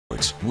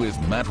Sports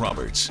with Matt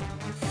Roberts.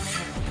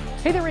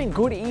 Hey there, and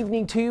good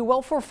evening to you.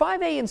 Well, for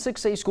 5A and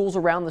 6A schools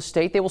around the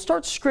state, they will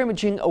start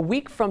scrimmaging a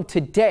week from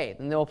today.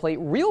 Then they'll play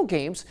real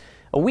games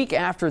a week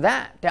after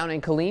that. Down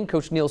in Killeen,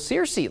 Coach Neil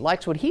Searcy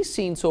likes what he's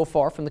seen so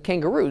far from the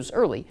Kangaroos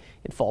early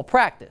in fall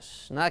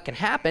practice. And that can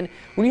happen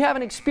when you have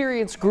an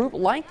experienced group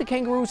like the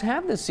Kangaroos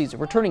have this season,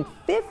 returning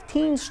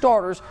 15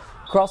 starters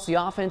across the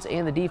offense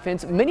and the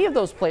defense. Many of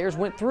those players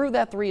went through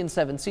that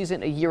 3-7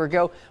 season a year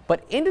ago,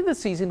 but ended the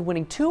season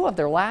winning 2 of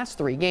their last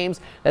 3 games.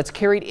 That's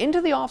carried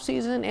into the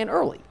offseason and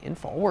early in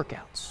fall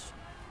workouts.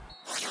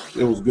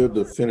 It was good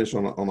to finish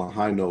on a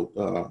high note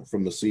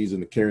from the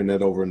season, carrying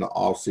that over in the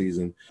off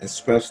season,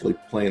 especially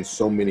playing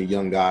so many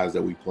young guys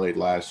that we played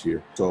last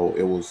year. So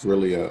it was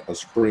really a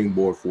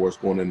springboard for us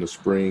going into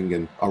spring,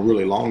 and a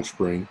really long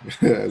spring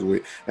as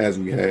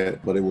we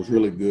had. But it was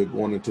really good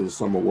going into the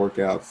summer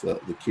workouts.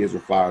 The kids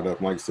were fired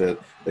up. Like I said,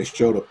 they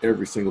showed up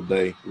every single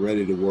day,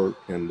 ready to work,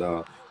 and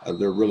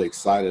they're really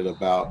excited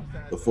about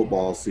the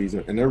football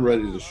season, and they're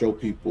ready to show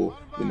people,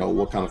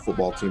 what kind of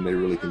football team they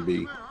really can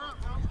be.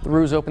 The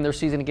Roos open their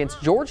season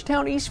against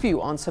Georgetown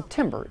Eastview on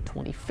September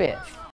 25th.